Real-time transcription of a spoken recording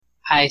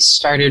I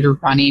started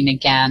running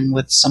again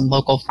with some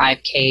local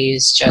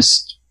 5Ks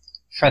just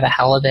for the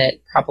hell of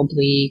it,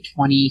 probably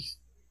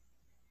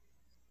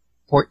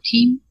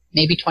 2014,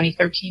 maybe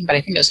 2013, but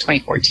I think it was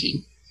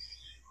 2014.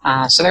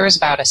 So there was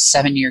about a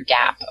 7-year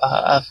gap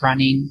of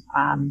running.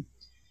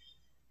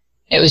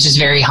 It was just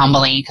very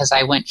humbling because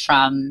I went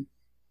from,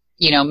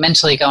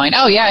 mentally going,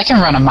 oh yeah, I can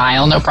run a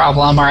mile, no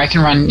problem. Or I can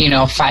run,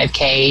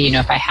 5K,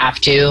 if I have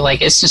to,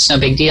 like, it's just no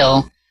big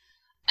deal.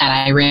 And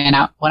I went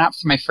out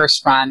for my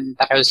first run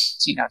that I was,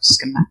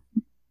 just I'm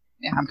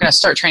going to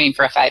start training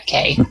for a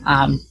 5K.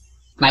 And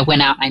I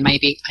went out and I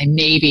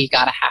maybe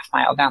got a half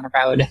mile down the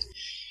road,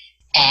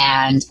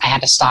 and I had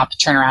to stop,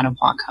 turn around and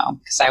walk home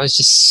because I was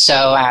just so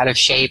out of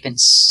shape and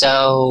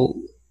so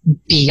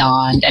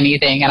beyond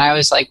anything. And I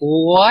was like,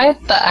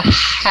 what the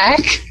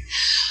heck?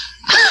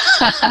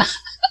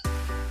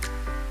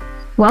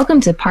 Welcome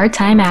to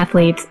Part-Time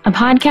Athletes, a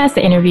podcast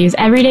that interviews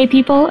everyday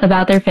people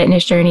about their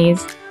fitness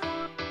journeys.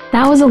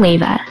 That was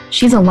Aleva.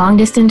 She's a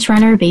long-distance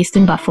runner based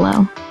in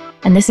Buffalo.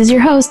 And this is your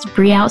host,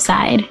 Bree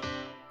Outside.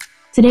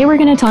 Today we're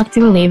going to talk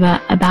to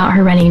Aleva about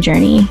her running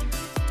journey.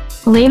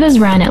 Aleva's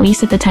run, at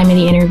least at the time of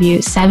the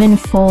interview, 7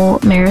 full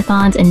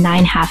marathons and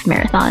 9 half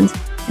marathons.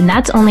 And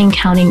that's only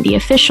counting the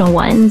official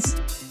ones.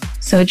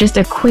 So just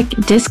a quick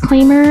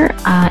disclaimer,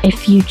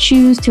 if you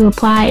choose to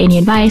apply any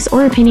advice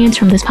or opinions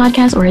from this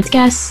podcast or its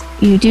guests,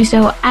 you do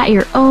so at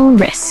your own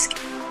risk.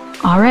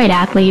 All right,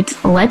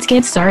 athletes, let's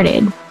get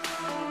started.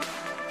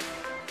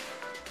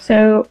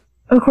 So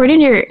according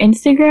to your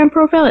Instagram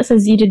profile, it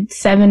says you did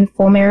 7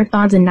 full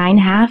marathons and 9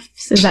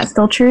 halves. Is that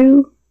still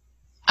true?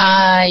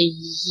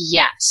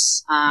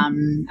 Yes.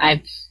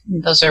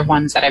 Those are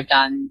ones that I've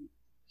done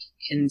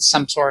in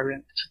some sort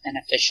of an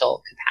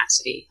official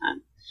capacity.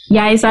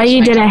 Yeah, I saw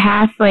you did a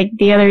half like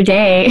the other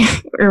day,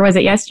 or was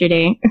it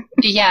yesterday?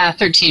 Yeah,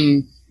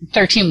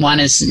 13.1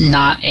 is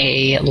not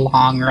a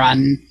long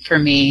run for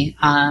me.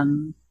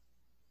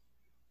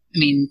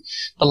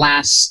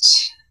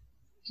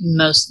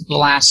 Most of the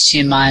last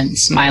 2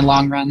 months, my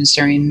long runs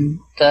during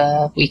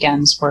the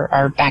weekends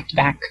are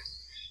back-to-back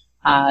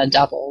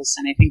doubles,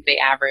 and I think they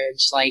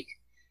average like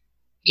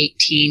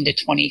 18 to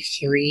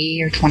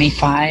 23 or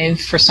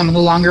 25 for some of the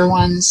longer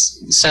ones.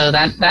 So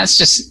that's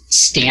just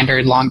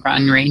standard long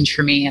run range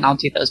for me, and I'll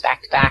do those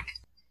back to back.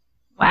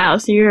 Wow,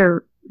 so you're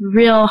a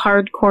real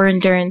hardcore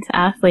endurance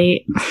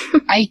athlete.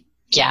 I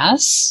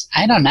guess.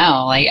 I don't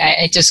know. Like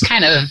I just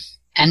kind of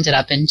ended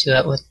up into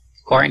it with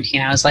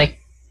quarantine. I was like,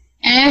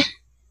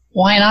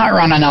 why not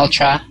run an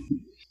ultra?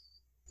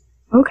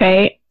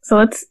 Okay,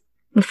 so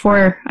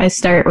before I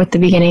start with the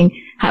beginning,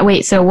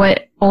 so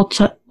what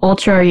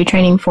ultra are you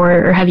training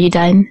for, or have you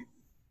done?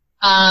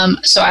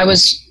 So I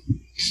was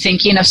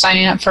thinking of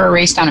signing up for a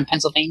race down in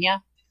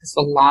Pennsylvania. It's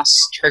the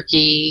Lost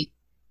Turkey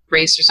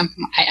race or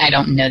something. I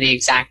don't know the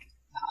exact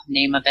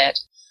name of it.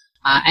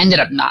 I ended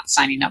up not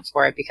signing up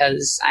for it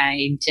because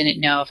I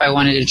didn't know if I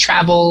wanted to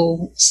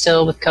travel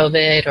still with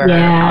COVID or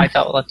how I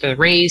felt about the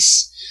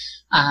race.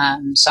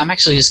 So I'm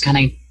actually just kind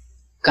of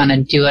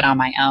gonna do it on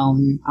my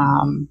own.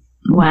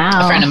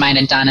 Wow. A friend of mine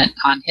had done it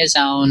on his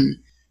own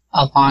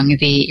along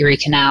the Erie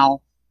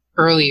Canal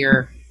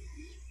earlier,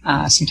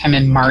 sometime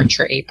in March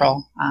or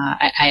April.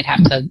 I'd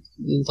have to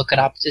look it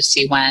up to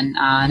see when,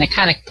 and it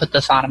kind of put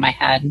the thought in my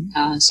head.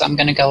 So I'm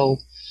going to go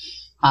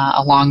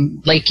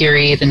along Lake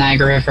Erie, the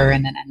Niagara River,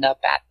 and then end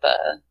up at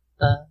the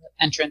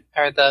entrance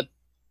or the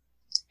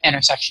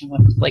intersection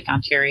with Lake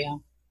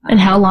Ontario. And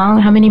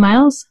how many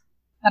miles?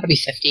 That'll be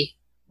 50.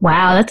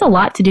 Wow, that's a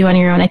lot to do on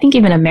your own. I think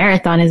even a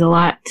marathon is a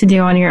lot to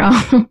do on your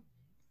own.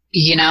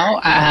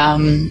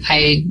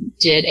 I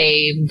did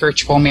a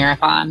virtual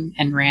marathon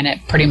and ran it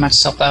pretty much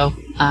solo.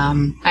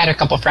 I had a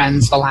couple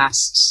friends the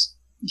last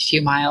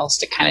few miles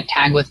to kind of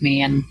tag with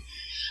me, and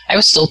I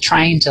was still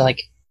trying to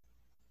like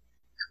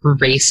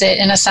race it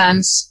in a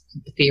sense.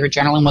 But the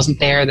adrenaline wasn't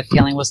there, the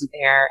feeling wasn't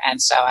there, and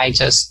so I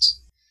just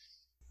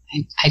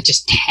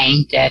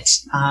tanked it,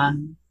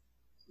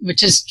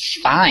 which is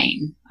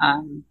fine.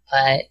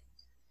 But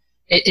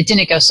it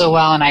didn't go so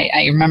well, and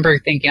I remember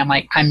thinking,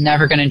 I'm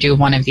never going to do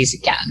one of these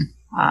again,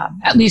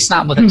 at least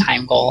not with a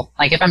time goal.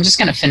 Like, if I'm just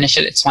going to finish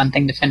it, it's one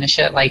thing to finish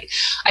it. Like,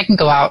 I can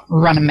go out,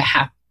 run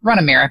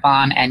a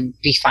marathon, and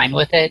be fine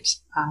with it.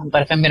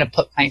 But if I'm going to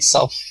put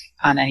myself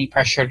on any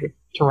pressure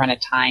to run a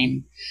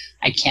time,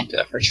 I can't do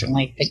it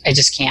virtually. I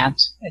just can't.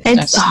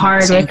 It's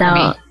hard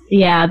without,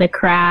 the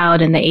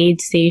crowd and the aid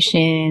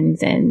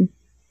stations and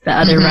the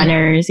other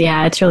runners.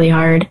 Yeah, it's really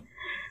hard.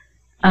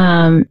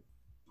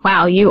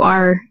 Wow, you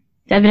are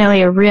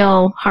definitely a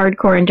real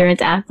hardcore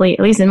endurance athlete,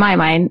 at least in my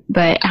mind.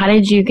 But how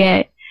did you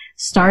get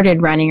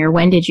started running, or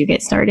when did you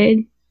get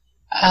started?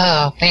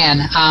 Oh,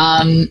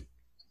 man.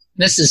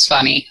 This is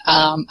funny.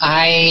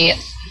 I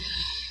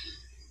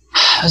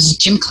was in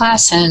gym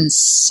class in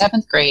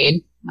 7th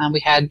grade. We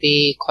had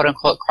the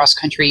quote-unquote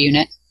cross-country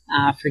unit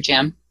for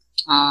gym.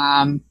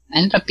 I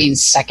ended up being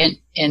second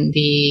in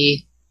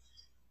the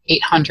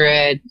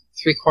 800,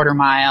 three-quarter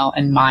mile,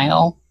 and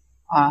mile.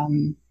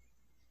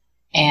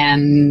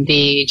 And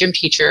the gym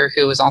teacher,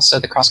 who was also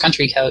the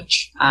cross-country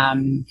coach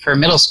for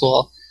middle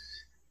school,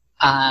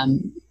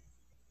 kind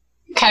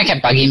of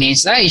kept bugging me. He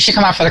said, "Oh, you should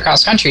come out for the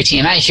cross country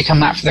team. Oh, you should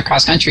come out for the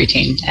cross country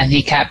team." And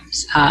he kept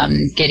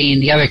getting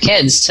the other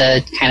kids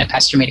to kind of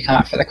pester me to come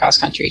out for the cross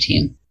country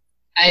team.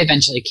 I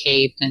eventually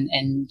caved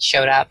and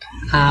showed up,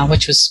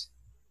 which was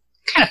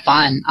kind of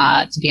fun,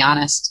 to be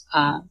honest.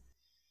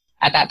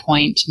 At that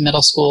point,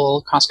 middle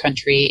school cross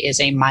country is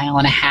 1.5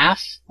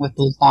 miles with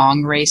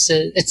long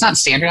races. It's not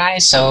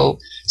standardized, so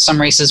some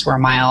races were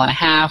 1.5 miles,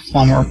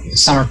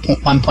 some are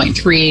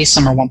 1.3,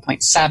 some are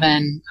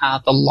 1.7.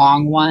 The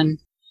long one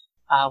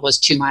was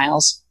 2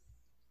 miles.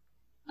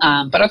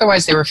 But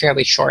otherwise, they were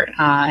fairly short,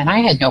 and I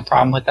had no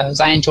problem with those.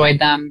 I enjoyed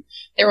them.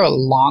 They were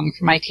long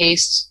for my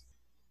taste.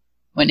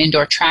 When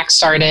indoor track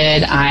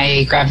started,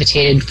 I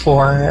gravitated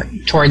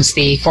towards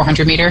the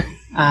 400 meter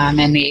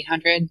and the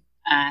 800.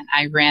 And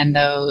I ran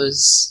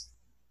those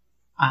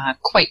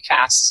quite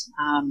fast.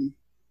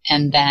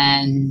 And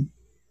then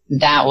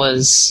that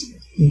was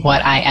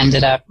what I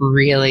ended up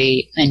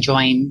really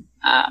enjoying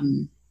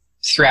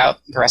throughout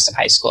the rest of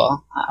high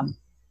school.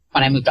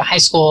 When I moved to high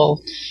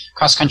school,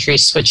 cross country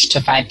switched to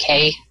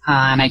 5K,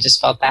 and I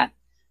just felt that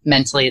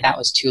mentally that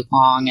was too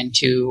long and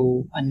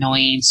too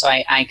annoying. So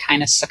I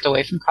kind of stepped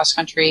away from cross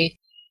country.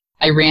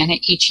 I ran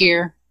it each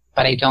year,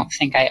 but I don't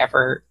think I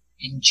ever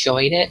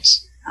enjoyed it.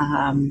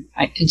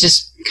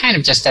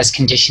 Just as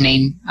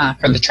conditioning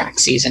for the track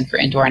season for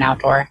indoor and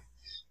outdoor.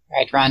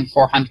 I'd run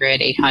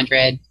 400,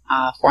 800,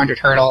 400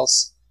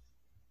 hurdles.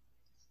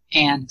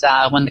 And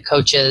when the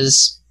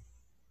coaches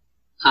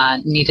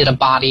needed a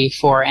body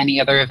for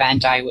any other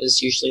event, I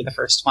was usually the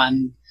first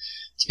one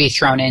to be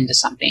thrown into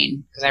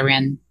something, because I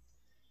ran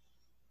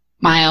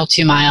 1 mile,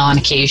 2 mile on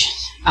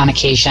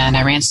occasion.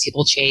 I ran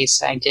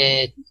steeplechase. I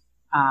did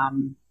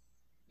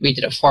we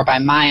did a 4 by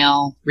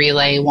mile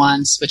relay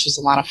once, which was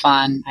a lot of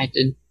fun. I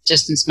did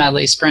distance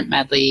medley, sprint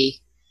medley,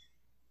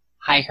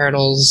 high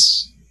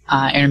hurdles,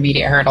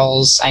 intermediate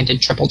hurdles. I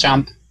did triple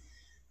jump.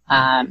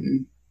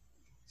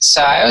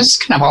 So I was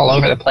kind of all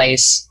over the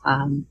place.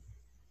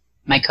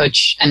 My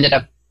coach ended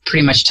up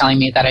pretty much telling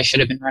me that I should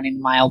have been running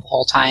the mile the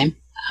whole time,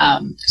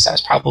 because I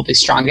was probably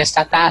strongest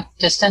at that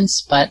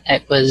distance, but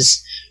it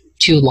was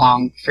too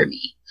long for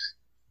me.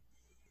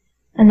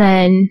 And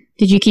then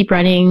did you keep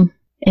running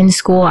in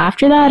school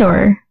after that,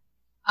 or?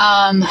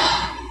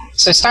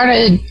 So I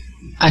started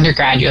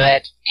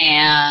undergraduate,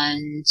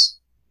 and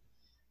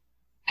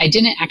I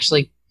didn't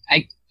actually,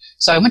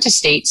 so I went to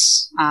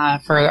States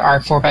for our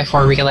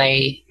 4x4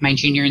 relay my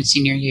junior and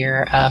senior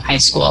year of high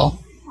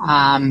school.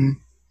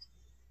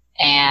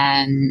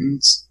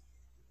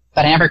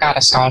 But I never got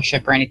a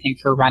scholarship or anything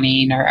for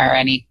running or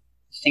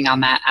anything on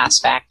that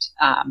aspect.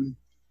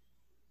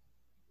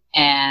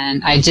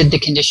 And I did the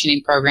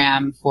conditioning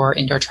program for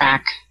indoor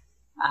track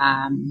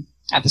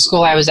at the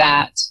school I was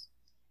at,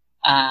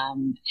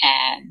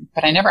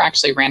 but I never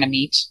actually ran a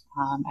meet.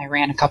 I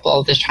ran a couple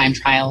of the time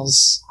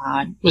trials.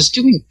 Was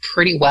doing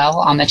pretty well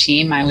on the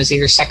team. I was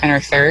either second or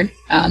third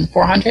on the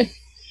 400,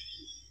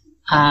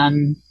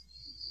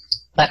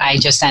 but I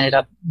just ended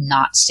up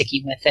not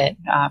sticking with it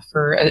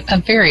for a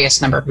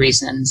various number of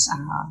reasons,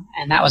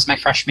 and that was my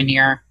freshman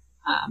year.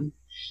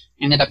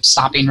 Ended up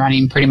stopping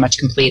running pretty much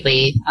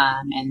completely,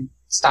 and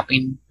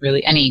stopping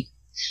really any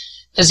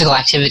physical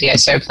activity. I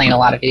started playing a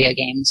lot of video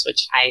games,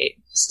 which I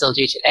still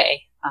do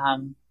today.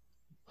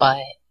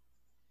 But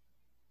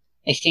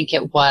I think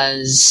it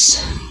was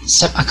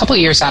a couple of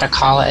years out of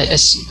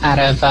college, out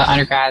of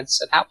undergrad.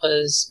 So that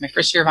was my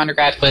first year of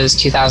undergrad was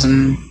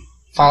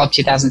fall of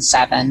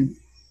 2007.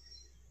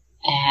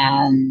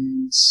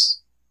 And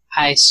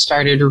I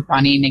started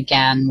running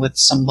again with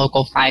some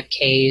local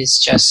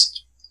 5Ks just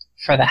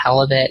for the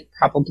hell of it,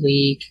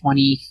 probably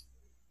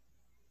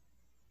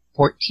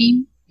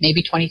 2014,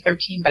 maybe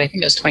 2013, but I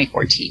think it was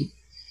 2014.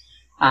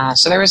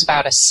 So there was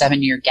about a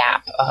 7-year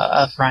gap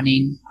of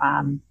running.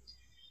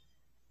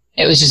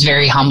 It was just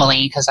very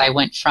humbling because I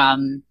went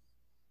from,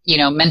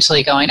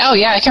 mentally going, oh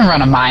yeah, I can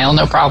run a mile,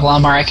 no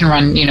problem, or I can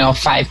run,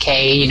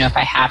 5K, if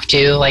I have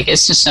to, like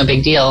it's just no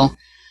big deal.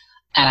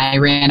 And I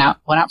went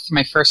out for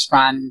my first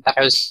run that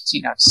I was,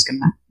 just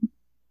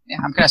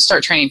I'm gonna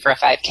start training for a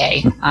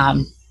 5K.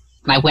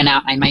 And I went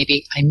out and I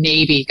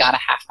maybe got a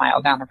half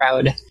mile down the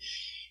road,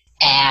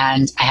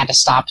 and I had to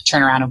stop,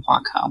 turn around, and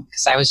walk home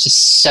because I was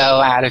just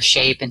so out of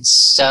shape and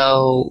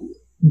so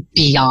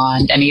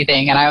beyond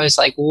anything. And I was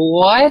like,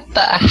 what the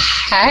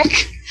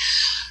heck?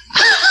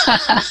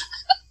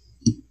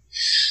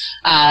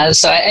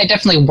 So I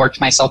definitely worked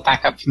myself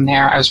back up from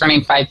there. I was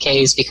running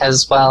 5Ks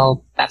because,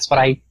 well, that's what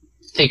I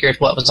figured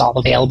what was all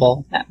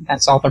available.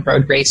 That's all the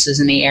road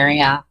races in the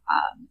area.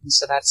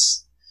 So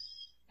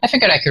I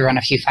figured I could run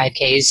a few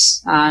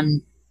 5Ks.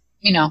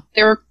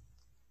 They were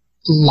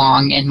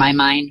long in my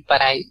mind,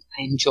 but I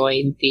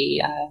enjoyed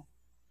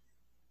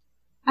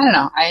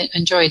I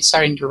enjoyed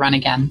starting to run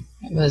again.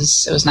 It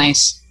was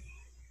nice.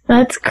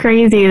 That's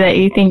crazy that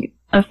you think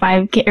a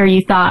 5K, or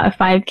you thought a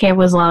 5K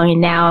was long,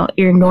 and now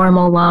your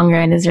normal long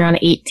run is around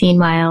 18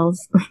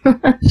 miles.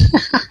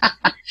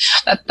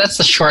 That's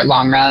the short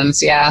long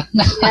runs, yeah.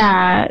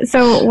 Yeah.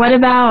 So what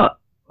about,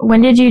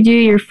 when did you do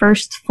your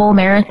first full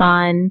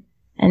marathon?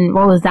 And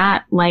what was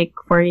that like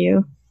for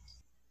you?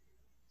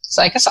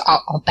 So I guess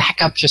I'll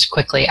back up just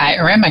quickly.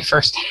 I ran my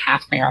first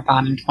half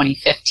marathon in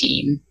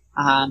 2015,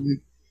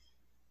 kind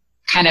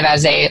of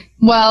as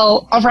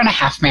I'll run a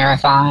half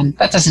marathon.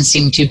 That doesn't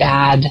seem too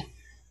bad.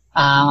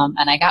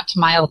 And I got to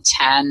mile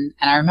 10,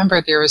 and I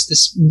remember there was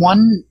this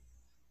one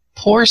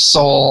poor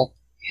soul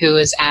who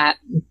was at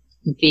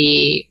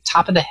the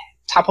top of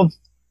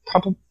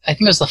probably, I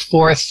think it was the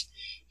fourth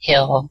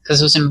hill,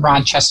 because it was in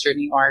Rochester,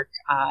 New York,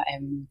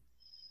 and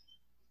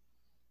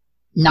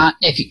not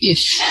if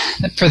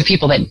for the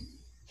people that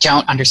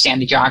don't understand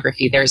the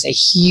geography, there's a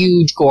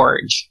huge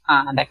gorge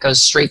that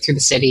goes straight through the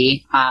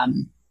city,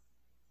 and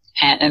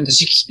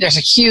there's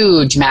a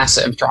huge,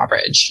 massive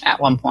drawbridge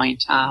at one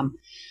point.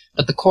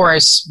 But the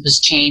course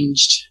was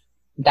changed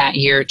that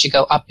year to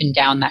go up and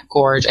down that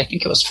gorge. I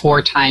think it was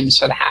 4 times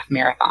for the half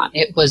marathon.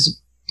 It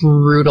was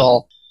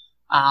brutal,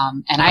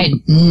 and I had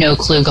no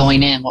clue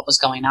going in what was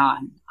going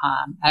on.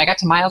 And I got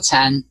to mile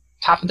 10,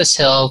 top of this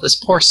hill, this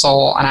poor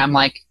soul, and I'm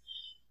like,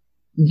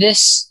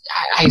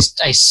 I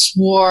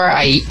swore,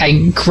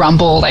 I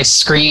grumbled, I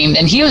screamed,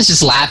 and he was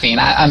just laughing.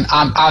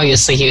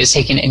 Obviously, he was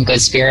taking it in good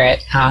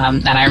spirit.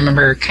 And I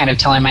remember kind of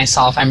telling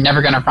myself, I'm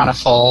never going to run a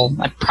full.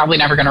 I'm probably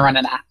never going to run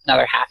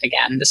another half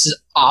again. This is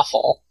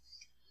awful.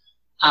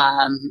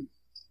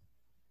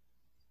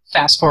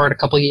 Fast forward a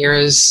couple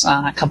years,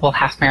 a couple of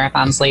half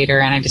marathons later,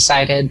 and I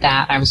decided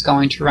that I was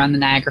going to run the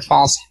Niagara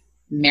Falls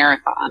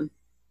Marathon.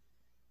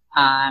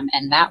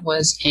 And that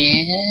was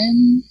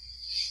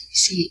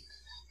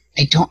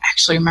I don't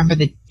actually remember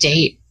the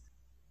date.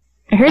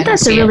 I heard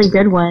that's a really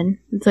good one.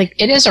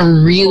 It is a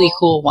really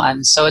cool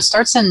one. So it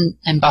starts in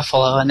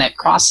Buffalo, and it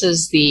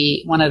crosses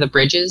one of the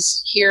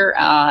bridges here,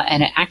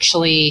 and it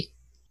actually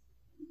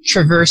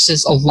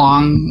traverses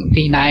along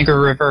the Niagara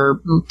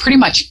River, pretty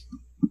much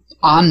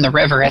on the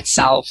river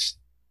itself,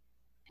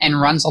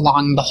 and runs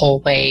along the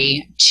whole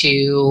way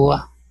to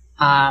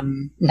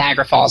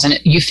Niagara Falls. And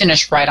you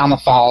finish right on the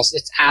falls.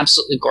 It's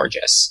absolutely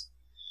gorgeous.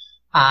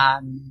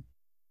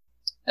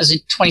 It was in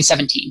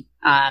 2017.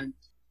 And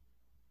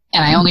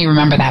I only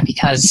remember that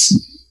because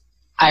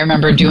I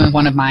remember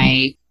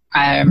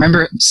I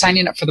remember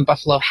signing up for the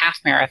Buffalo Half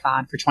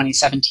Marathon for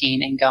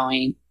 2017 and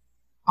going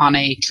on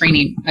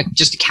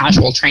just a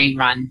casual training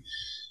run,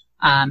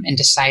 and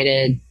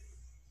decided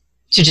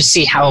to just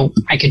see how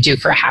I could do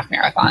for a half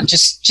marathon,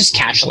 just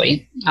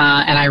casually.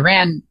 And I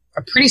ran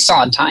a pretty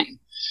solid time.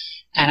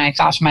 And I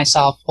thought to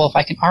myself, well, if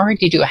I can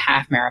already do a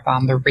half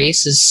marathon, the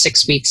race is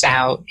 6 weeks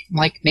out,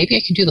 maybe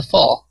I could do the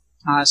full.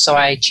 So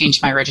I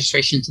changed my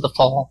registration to the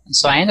full. And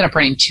so I ended up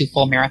running 2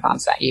 full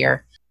marathons that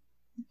year.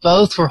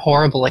 Both were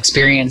horrible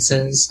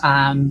experiences.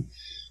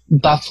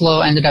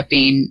 Buffalo ended up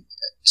being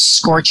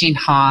scorching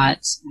hot.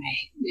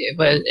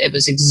 It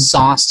was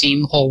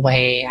exhausting the whole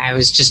way. I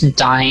was just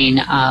dying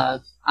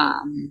of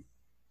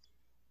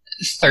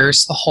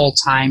thirst the whole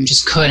time,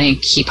 just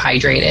couldn't keep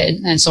hydrated.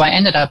 And so I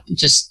ended up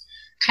just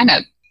kind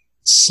of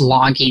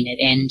slogging it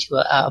into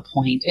a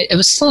point. It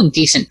was still a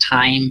decent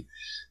time.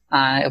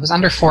 It was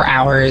under 4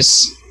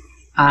 hours.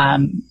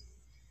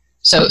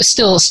 So it was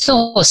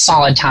still a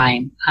solid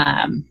time.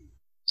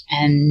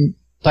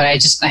 But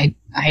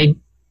I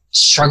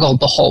struggled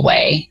the whole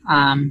way.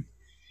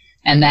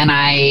 And then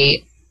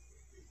I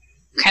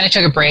kind of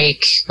took a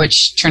break,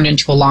 which turned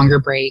into a longer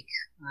break.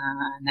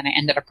 And then I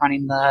ended up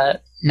running the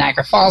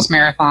Niagara Falls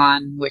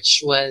Marathon,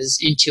 which was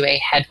into a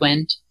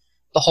headwind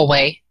the whole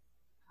way,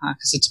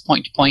 because it's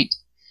point to point.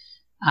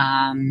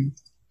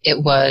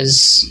 It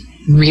was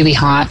really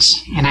hot,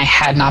 and I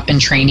had not been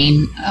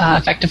training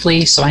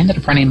effectively, so I ended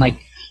up running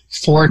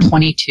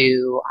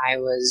 4:22. I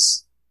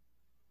was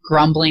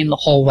grumbling the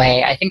whole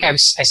way. I think I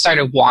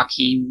started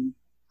walking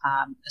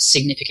a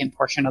significant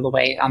portion of the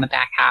way on the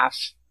back half.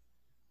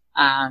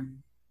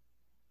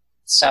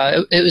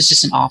 So it was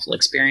just an awful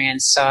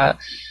experience. So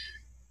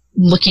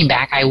looking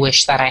back, I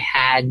wish that I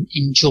had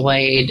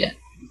enjoyed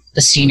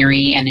the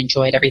scenery and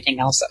enjoyed everything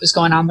else that was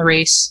going on in the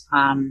race.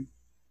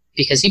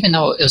 Because even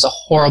though it was a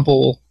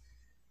horrible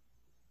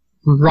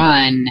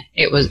run,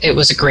 it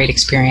was a great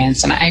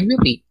experience, and I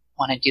really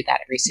want to do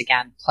that race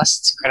again. Plus,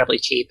 it's incredibly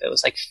cheap. It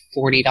was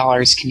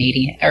 $40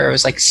 Canadian, or it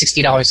was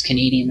 $60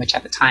 Canadian, which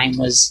at the time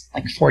was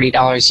 $40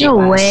 US.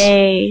 No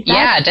way!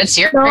 Yeah, dead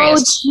serious.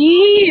 So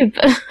cheap.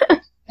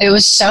 It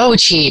was so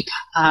cheap.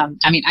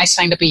 I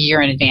signed up a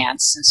year in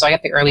advance, and so I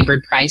got the early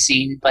bird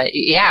pricing. But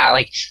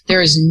yeah,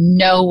 there is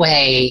no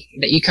way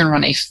that you can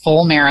run a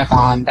full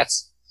marathon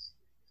that's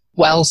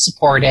well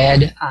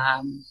supported,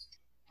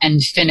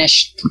 and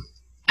finish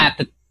at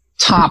the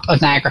top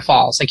of Niagara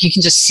Falls. You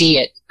can just see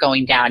it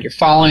going down. You're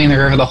following the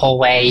river the whole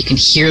way. You can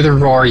hear the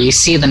roar. You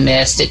see the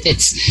mist.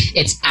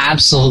 It's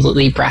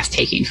absolutely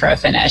breathtaking for a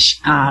finish.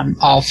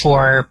 All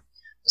for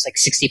was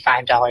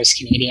 $65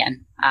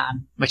 Canadian,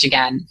 which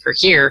again for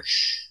here,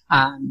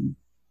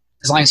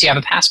 as long as you have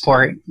a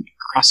passport,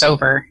 cross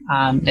over.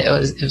 It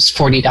was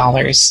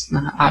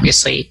 $40.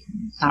 Obviously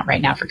not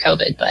right now for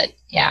COVID, but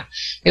yeah,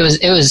 it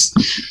was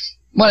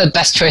one of the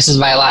best choices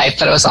of my life,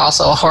 but it was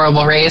also a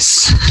horrible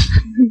race.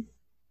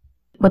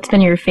 what's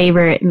been your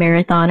favorite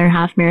marathon or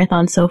half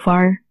marathon so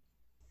far?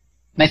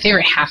 My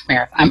favorite half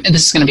marathon,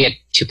 this is going to be a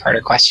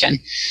two-parter question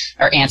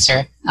or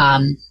answer.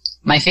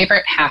 My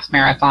favorite half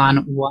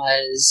marathon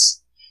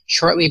was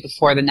shortly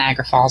before the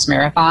Niagara Falls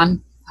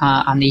Marathon.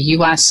 On the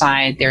U.S.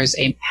 side, there's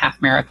a half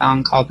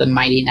marathon called the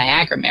Mighty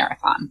Niagara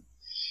Marathon,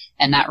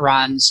 and that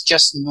runs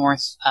just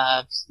north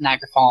of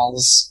Niagara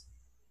Falls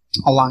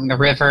along the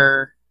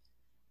river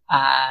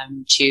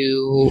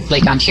to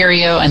Lake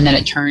Ontario, and then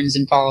it turns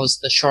and follows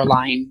the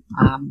shoreline,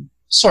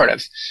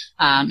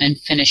 and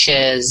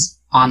finishes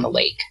on the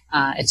lake.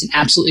 It's an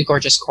absolutely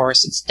gorgeous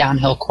course. It's a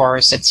downhill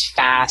course. It's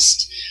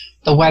fast.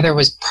 The weather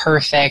was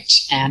perfect,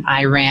 and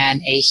I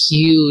ran a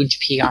huge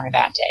PR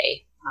that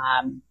day.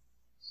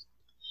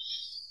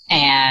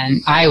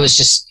 And I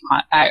was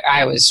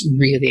I was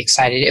really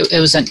excited. It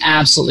was an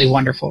absolutely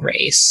wonderful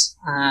race.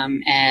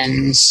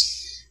 And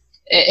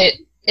it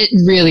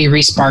really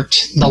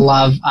re-sparked the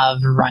love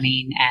of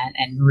running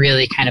and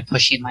really kind of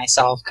pushing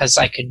myself because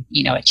I could,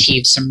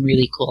 achieve some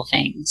really cool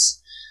things.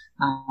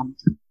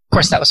 Of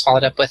course, that was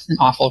followed up with an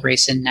awful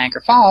race in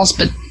Niagara Falls,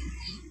 but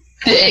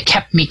it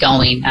kept me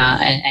going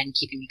and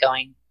keeping me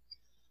going.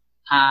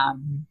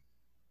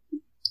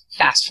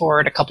 Fast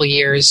forward a couple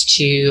years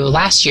to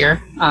last year,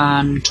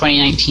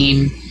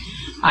 2019,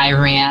 I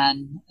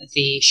ran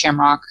the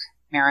Shamrock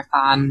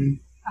Marathon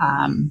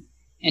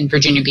in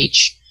Virginia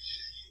Beach.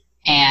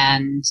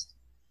 And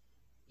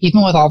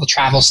even with all the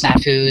travel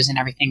snafus and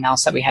everything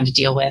else that we had to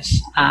deal with,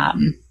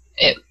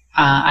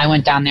 I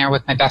went down there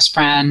with my best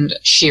friend.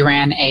 She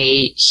ran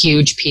a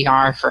huge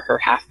PR for her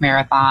half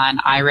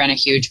marathon. I ran a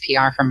huge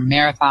PR from a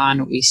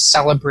marathon. We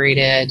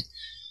celebrated.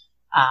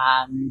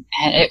 And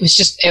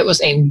it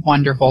was a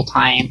wonderful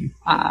time,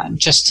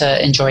 just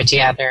to enjoy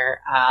together.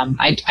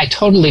 I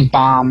totally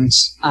bombed,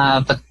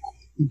 the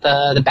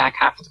back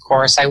half of the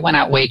course. I went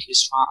out way too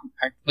strong,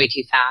 or way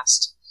too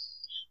fast,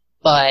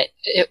 but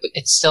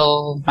it's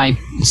still my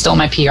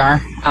PR.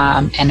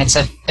 And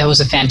it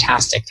was a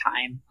fantastic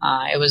time.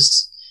 It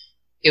was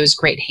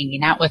great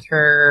hanging out with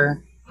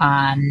her,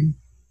 and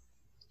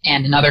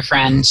another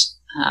friend,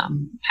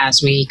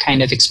 as we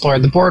kind of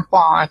explored the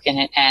boardwalk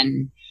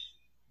and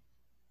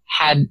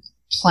had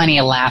plenty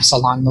of laughs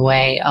along the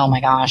way. Oh my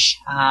gosh.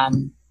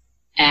 And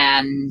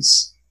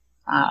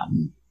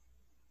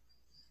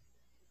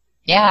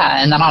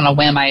then on a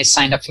whim, I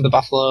signed up for the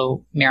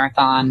Buffalo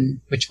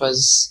Marathon, which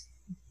was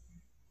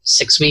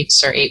 6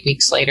 weeks or 8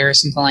 weeks later,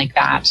 something like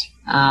that.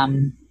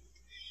 And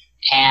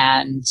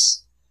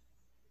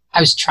I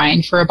was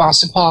trying for a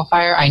Boston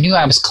qualifier. I knew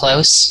I was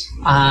close,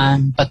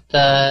 but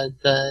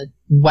the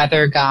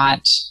weather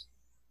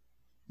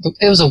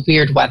it was a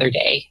weird weather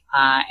day.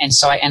 And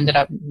so I ended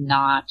up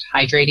not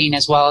hydrating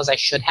as well as I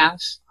should have.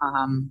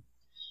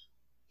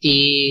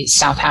 The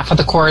south half of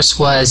the course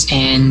was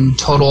in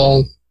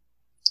fog,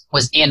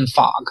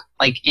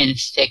 like in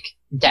thick,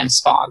 dense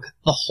fog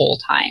the whole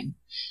time.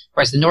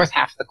 Whereas the north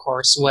half of the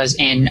course was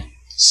in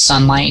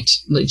sunlight,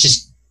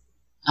 just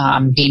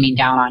beaming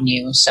down on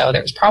you. So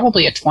there was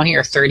probably a 20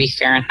 or 30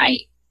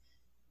 Fahrenheit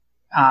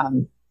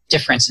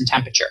difference in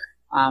temperature.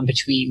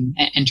 Between,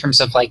 in terms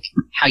of like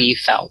how you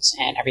felt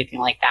and everything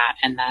like that.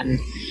 And then,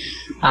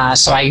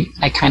 so I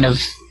kind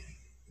of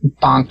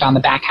bonked on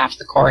the back half of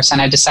the course,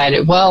 and I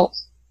decided, well,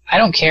 I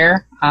don't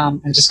care.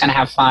 I'm just going to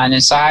have fun.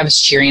 And so I was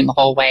cheering the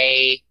whole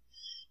way,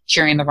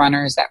 cheering the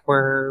runners that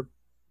were,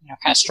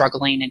 kind of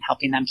struggling and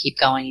helping them keep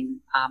going,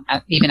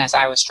 even as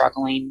I was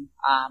struggling.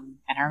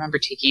 And I remember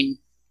taking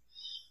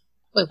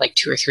like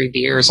 2 or 3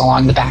 beers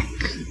along the back,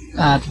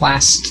 the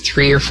last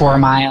 3 or 4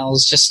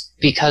 miles, just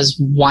because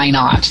why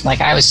not?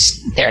 Like, I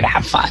was there to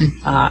have fun.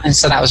 And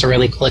so that was a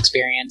really cool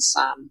experience,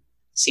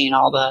 seeing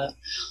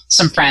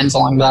some friends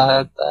along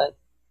the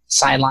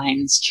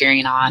sidelines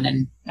cheering on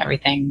and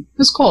everything. It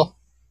was cool.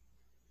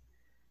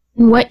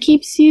 What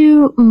keeps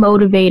you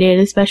motivated,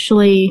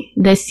 especially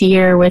this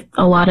year with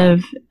a lot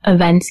of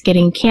events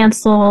getting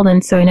canceled?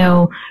 And so I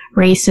know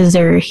races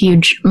are a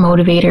huge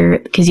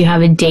motivator because you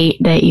have a date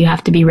that you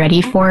have to be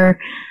ready for.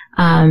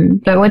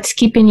 But what's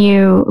keeping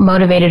you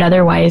motivated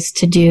otherwise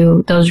to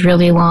do those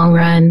really long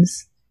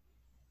runs?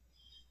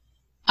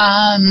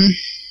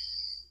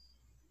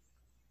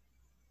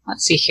 Let's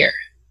see here.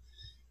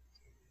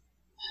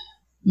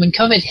 When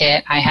COVID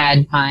hit, I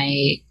had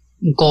my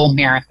goal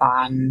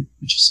marathon,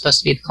 which was supposed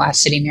to be the Glass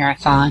City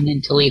Marathon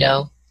in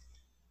Toledo.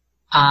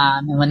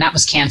 And when that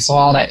was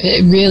canceled,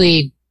 it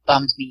really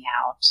bummed me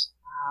out.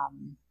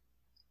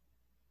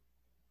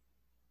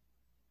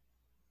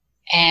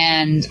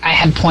 And I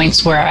had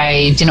points where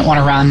I didn't want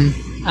to run.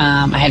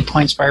 I had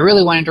points where I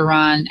really wanted to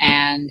run,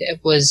 and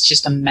it was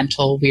just a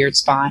mental weird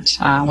spot,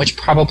 which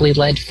probably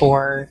led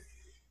for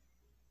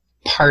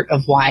part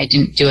of why I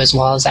didn't do as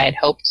well as I had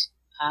hoped.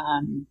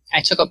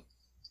 I took a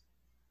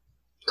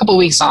couple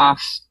weeks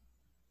off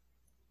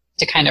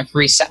to kind of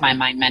reset my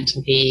mind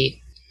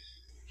mentally.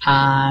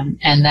 And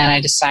then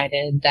I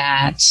decided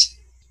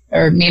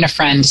me and a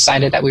friend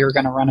decided that we were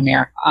going to run a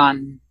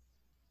marathon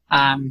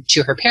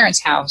to her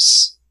parents'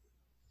 house,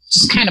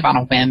 just kind of on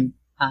a whim.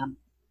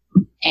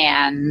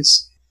 And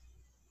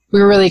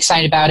we were really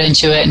excited about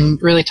into it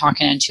and really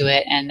talking into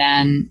it. And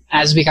then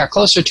as we got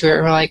closer to it,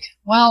 we were like,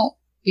 well,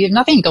 we have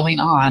nothing going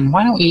on.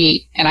 Why don't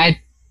we? And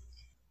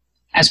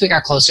as we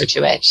got closer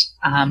to it,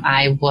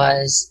 I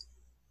was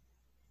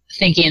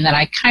thinking that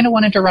I kind of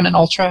wanted to run an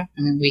ultra.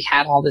 I mean, we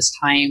had all this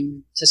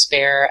time to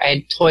spare. I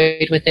had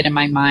toyed with it in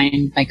my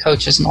mind. My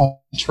coach is an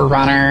ultra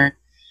runner.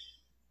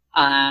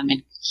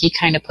 And he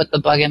kind of put the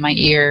bug in my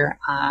ear.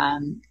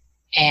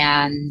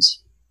 And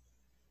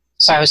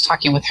so I was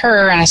talking with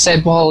her, and I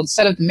said, well,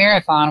 instead of the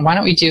marathon, why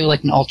don't we do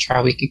like an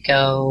ultra? We could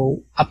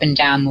go up and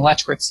down the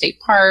Letchworth State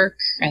Park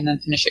and then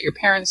finish at your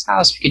parents'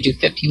 house. We could do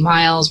 50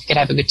 miles. We could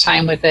have a good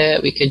time with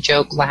it. We could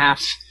joke,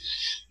 laugh,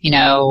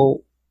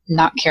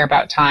 not care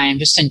about time,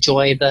 just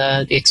enjoy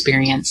the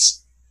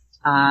experience.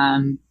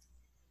 And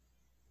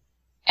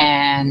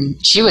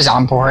she was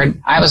on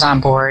board. I was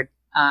on board.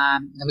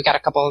 Then we got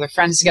a couple other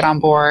friends to get on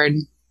board.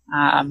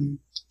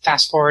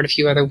 Fast forward a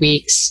few other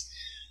weeks.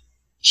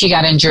 She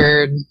got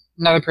injured.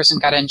 Another person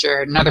got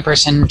injured. Another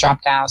person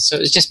dropped out. So it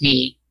was just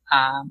me.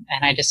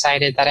 And I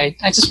decided that I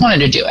just wanted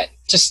to do it.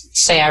 Just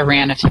say I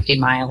ran a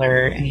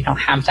 50-miler and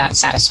have that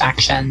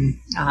satisfaction.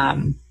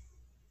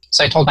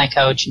 So I told my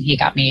coach, and he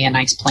got me a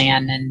nice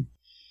plan. And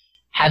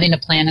having a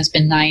plan has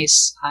been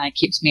nice. It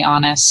keeps me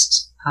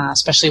honest,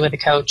 especially with a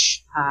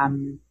coach.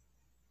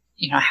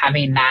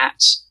 Having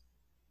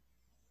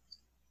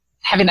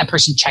that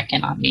person check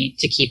in on me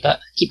to keep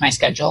my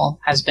schedule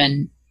has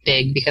been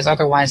big, because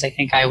otherwise I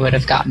think I would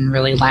have gotten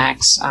really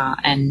lax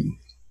and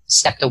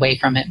stepped away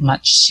from it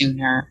much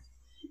sooner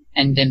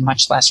and been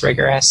much less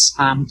rigorous.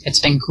 It's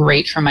been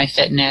great for my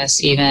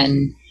fitness.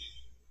 Even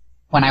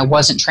when I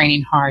wasn't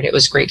training hard, it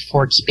was great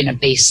for keeping a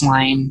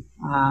baseline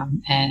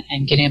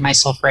and getting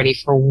myself ready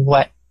for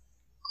what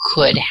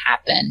could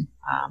happen.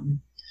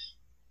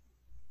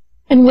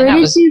 And where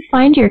did you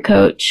find your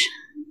coach?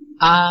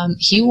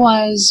 He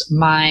was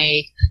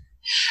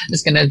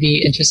it's going to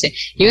be interesting.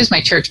 He was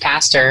my church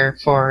pastor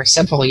for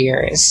several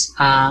years.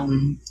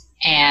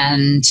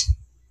 And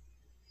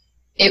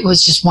it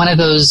was just one of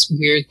those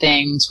weird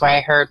things where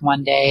I heard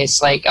one day,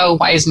 it's like, oh,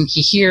 why isn't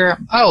he here?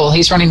 Oh, well,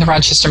 he's running the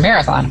Rochester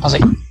Marathon. I was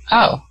like,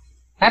 oh,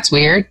 that's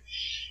weird.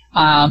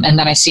 And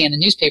then I see in the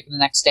newspaper the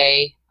next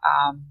day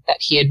that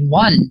he had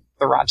won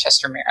the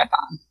Rochester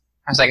Marathon.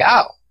 I was like,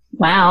 oh,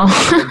 wow.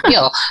 Big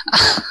deal.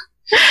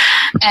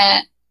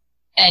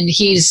 And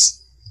he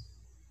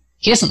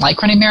doesn't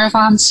like running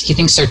marathons. He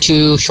thinks they're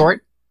too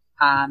short.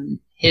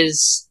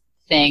 His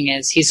thing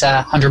is he's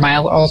a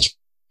 100-mile ultra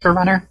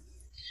runner,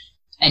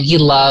 and he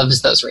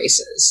loves those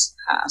races.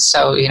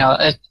 So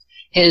if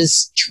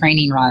his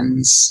training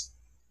runs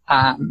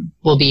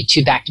will be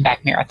 2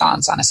 back-to-back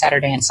marathons on a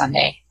Saturday and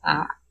Sunday.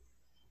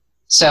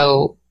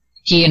 So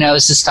he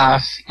knows his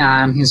stuff.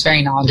 He's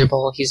very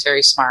knowledgeable. He's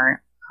very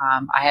smart.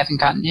 I haven't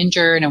gotten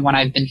injured, and when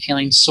I've been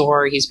feeling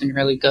sore, he's been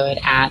really good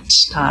at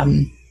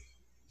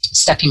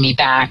stepping me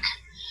back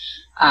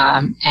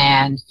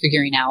and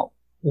figuring out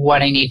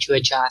what I need to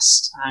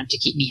adjust to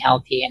keep me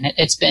healthy. And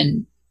it's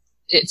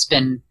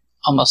been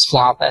almost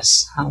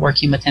flawless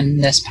working with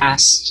him this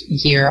past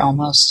year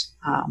almost.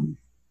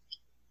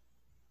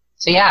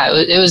 So yeah,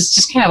 it was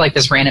just kind of like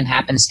this random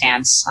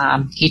happenstance.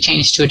 He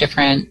changed to a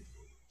different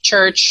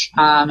church,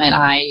 and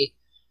I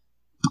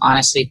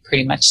honestly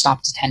pretty much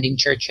stopped attending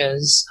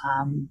churches.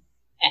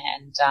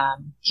 And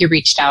he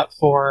reached out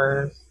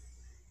for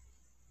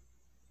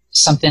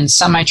something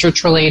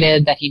semi-church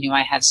related that he knew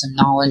I had some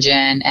knowledge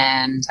in,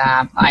 and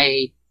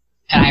I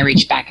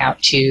reached back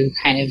out to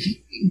kind of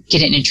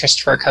get an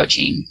interest for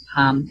coaching,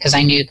 because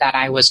I knew that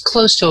I was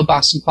close to a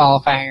Boston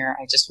qualifier.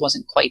 I just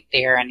wasn't quite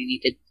there, and I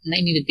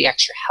needed the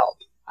extra help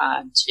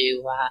and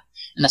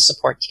the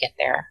support to get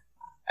there.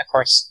 Of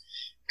course,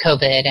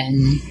 COVID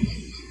and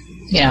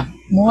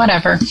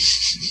whatever.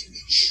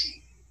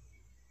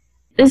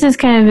 This is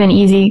kind of an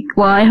easy.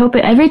 Well, I hope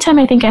every time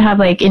I think I have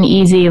like an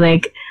easy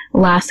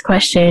last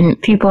question,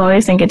 people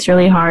always think it's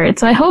really hard.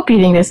 So I hope you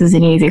think this is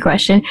an easy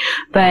question.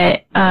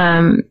 But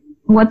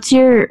what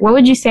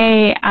would you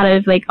say out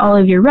of all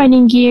of your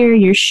running gear,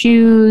 your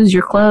shoes,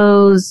 your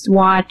clothes,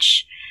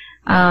 watch,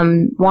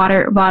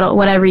 water bottle,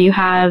 whatever you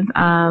have,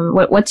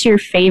 what's your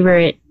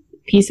favorite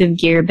piece of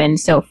gear been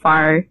so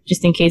far,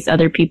 just in case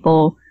other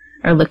people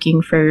are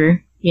looking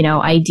for,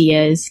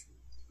 ideas?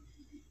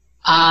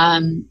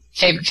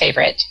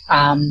 Favorite.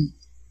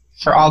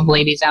 For all the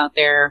ladies out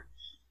there,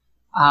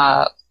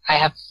 I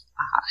have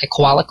a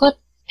koala clip.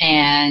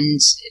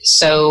 And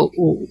so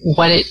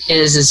what it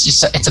is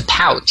just it's a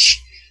pouch.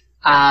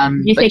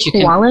 You say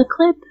koala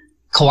clip?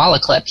 Koala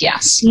clip,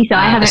 yes. So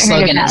I haven't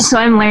heard of that, so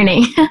I'm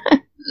learning.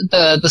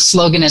 The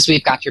slogan is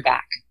 "We've got your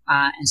back."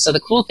 And so the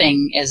cool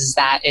thing is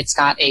that it's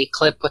got a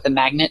clip with a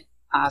magnet,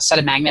 set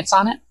of magnets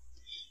on it.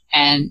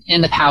 And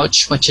in the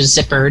pouch, which is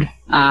zippered,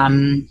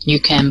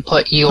 you can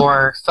put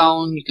your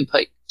phone, you can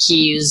put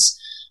keys,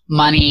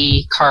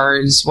 money,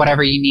 cards,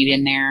 whatever you need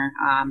in there.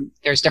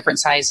 There's different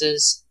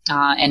sizes,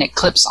 and it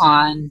clips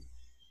on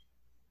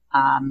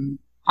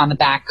the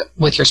back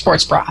with your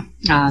sports bra.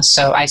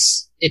 So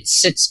it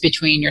sits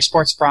between your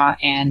sports bra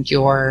and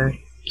your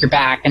your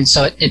back, and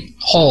so it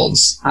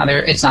holds.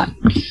 It's not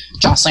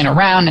jostling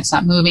around, it's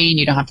not moving.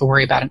 You don't have to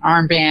worry about an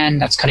armband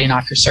that's cutting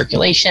off your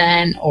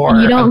circulation, or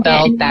a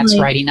belt that's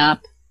riding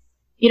up.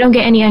 You don't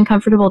get any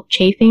uncomfortable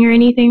chafing or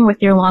anything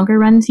with your longer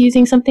runs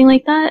using something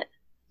like that?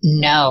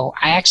 No,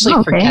 I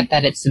actually forget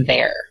that it's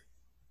there.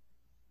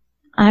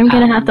 I'm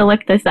going to have to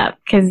look this up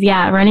because,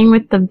 running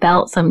with the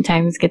belt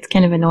sometimes gets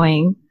kind of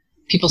annoying.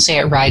 People say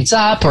it rides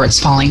up or it's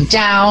falling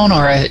down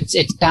or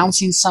it's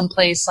bouncing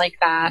someplace like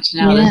that.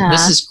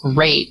 This is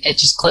great. It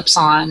just clips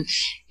on.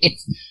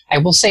 I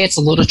will say it's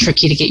a little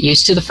tricky to get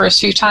used to the first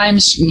few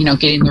times,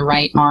 getting the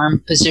right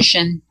arm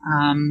position.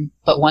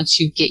 But once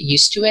you get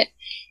used to it,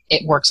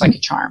 it works like a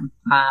charm.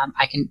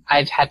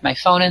 I've had my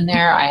phone in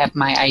there. I have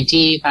my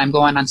ID. When I'm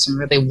going on some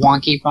really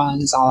wonky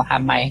runs, I'll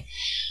have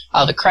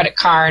the credit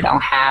card. I'll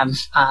have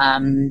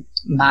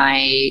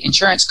my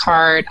insurance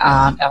card.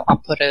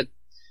 I'll put a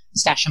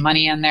stash of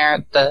money in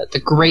there.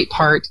 The great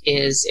part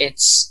is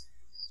it's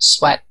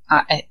sweat.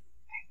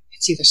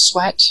 It's either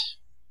sweat.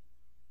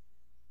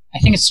 I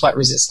think it's sweat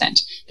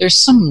resistant.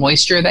 There's some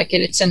moisture that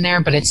gets in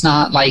there, but it's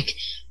not like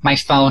my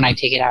phone. I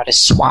take it out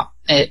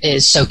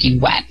is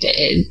soaking wet.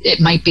 It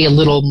might be a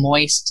little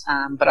moist,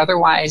 but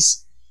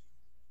otherwise,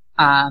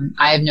 I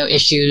have no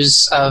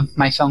issues of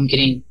my phone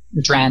getting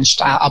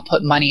drenched. I'll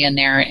put money in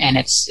there, and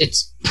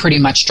it's pretty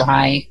much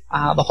dry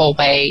the whole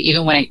way.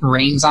 Even when it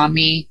rains on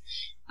me,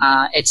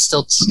 it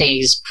still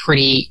stays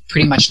pretty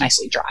much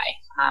nicely dry.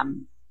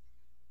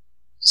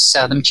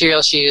 So the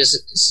material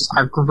shoes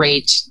are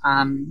great.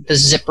 The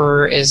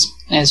zipper is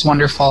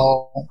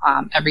wonderful.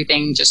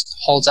 Everything just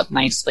holds up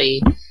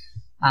nicely.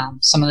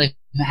 Some of them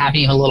have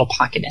even a little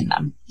pocket in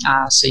them,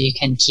 so you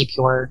can keep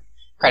your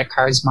credit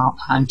cards,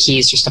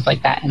 keys, or stuff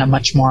like that in a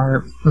much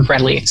more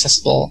readily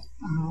accessible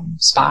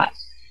spot.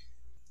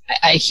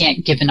 I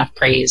can't give enough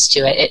praise to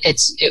it.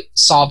 It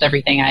solved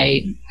everything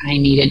I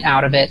needed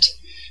out of it.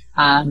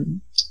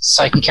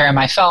 So I can carry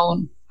my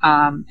phone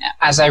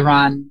as I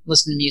run,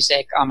 listen to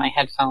music on my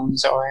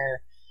headphones,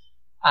 or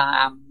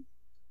I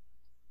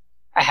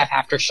have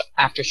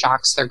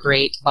aftershocks. They're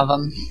great. Love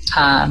them.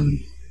 And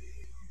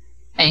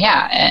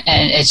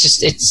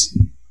it's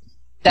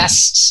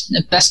best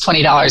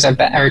 $20 I've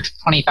bet, or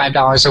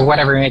 $25 or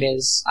whatever it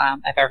is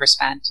I've ever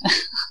spent.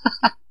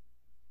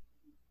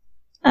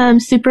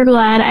 I'm super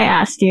glad I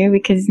asked you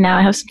because now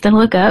I have something to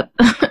look up.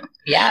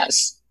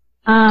 Yes.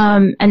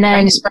 And then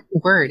trying to spread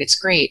the word. It's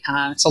great.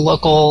 It's a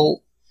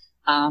local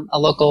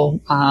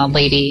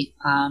lady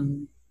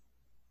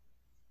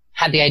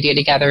had the idea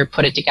together,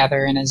 put it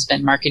together, and has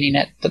been marketing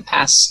it the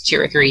past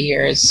 2 or 3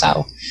 years.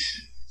 So,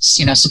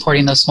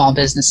 supporting those small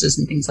businesses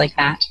and things like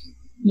that.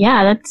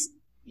 Yeah,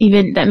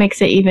 that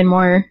makes it even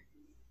more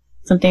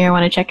something I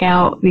want to check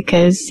out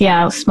because,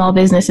 small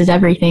business is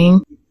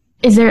everything.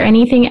 Is there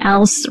anything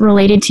else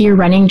related to your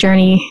running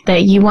journey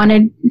that you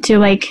wanted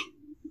to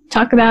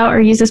talk about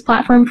or use this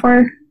platform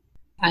for?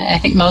 I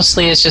think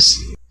mostly it's just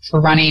for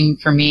running.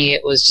 For me,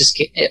 it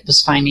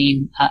was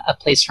finding a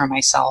place for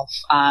myself.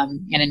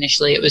 And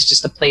initially it was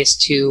just a place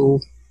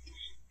to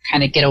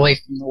kind of get away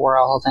from the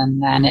world.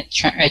 And then it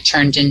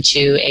turned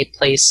into a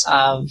place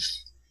of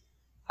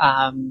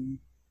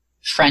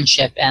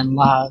friendship and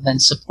love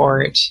and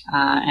support.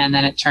 And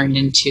then it turned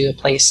into a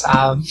place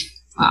of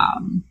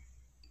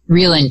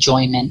real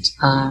enjoyment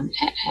and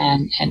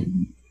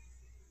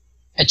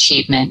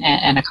achievement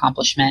and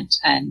accomplishment,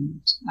 and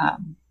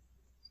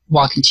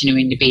while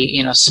continuing to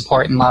be,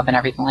 support and love and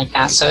everything like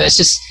that. So it's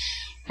just,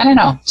 I don't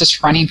know,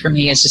 just running for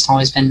me has just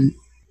always been,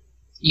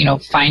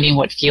 finding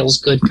what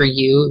feels good for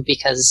you,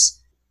 because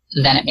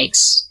then it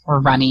makes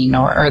running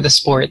or the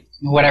sport,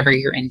 whatever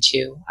you're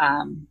into,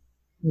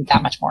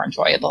 that much more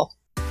enjoyable.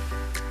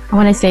 I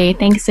want to say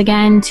thanks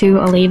again to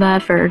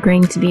Aleva for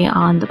agreeing to be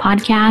on the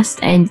podcast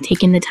and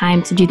taking the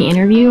time to do the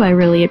interview. I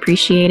really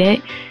appreciate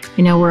it.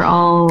 We're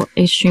all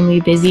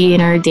extremely busy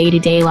in our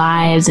day-to-day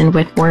lives and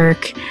with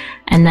work,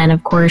 and then,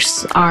 of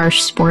course, our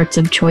sports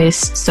of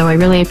choice. So I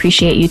really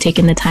appreciate you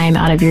taking the time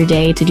out of your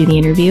day to do the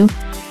interview.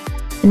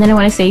 And then I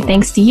want to say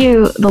thanks to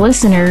you, the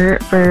listener,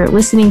 for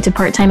listening to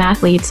Part-Time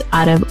Athletes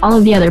out of all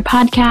of the other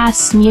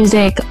podcasts,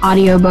 music,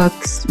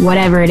 audiobooks,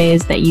 whatever it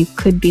is that you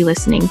could be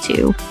listening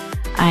to.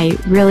 I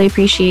really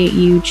appreciate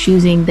you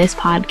choosing this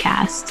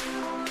podcast.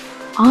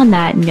 On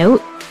that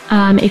note,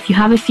 if you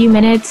have a few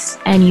minutes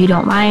and you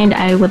don't mind,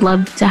 I would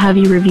love to have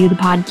you review the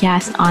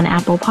podcast on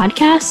Apple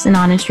Podcasts, an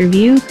honest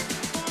review.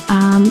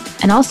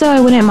 And also, I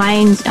wouldn't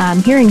mind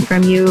hearing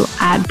from you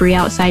at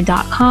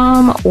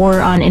brieoutside.com,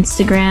 or on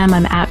Instagram,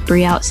 I'm at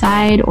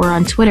brieoutside, or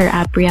on Twitter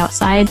at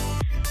brieoutside.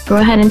 Go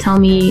ahead and tell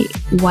me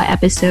what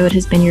episode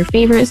has been your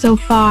favorite so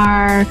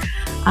far,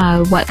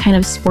 what kind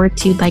of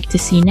sports you'd like to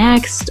see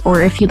next,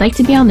 or if you'd like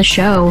to be on the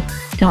show,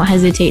 don't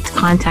hesitate to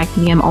contact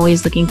me. I'm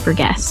always looking for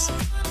guests.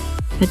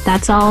 But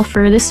that's all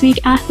for this week,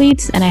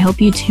 athletes, and I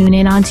hope you tune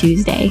in on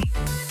Tuesday.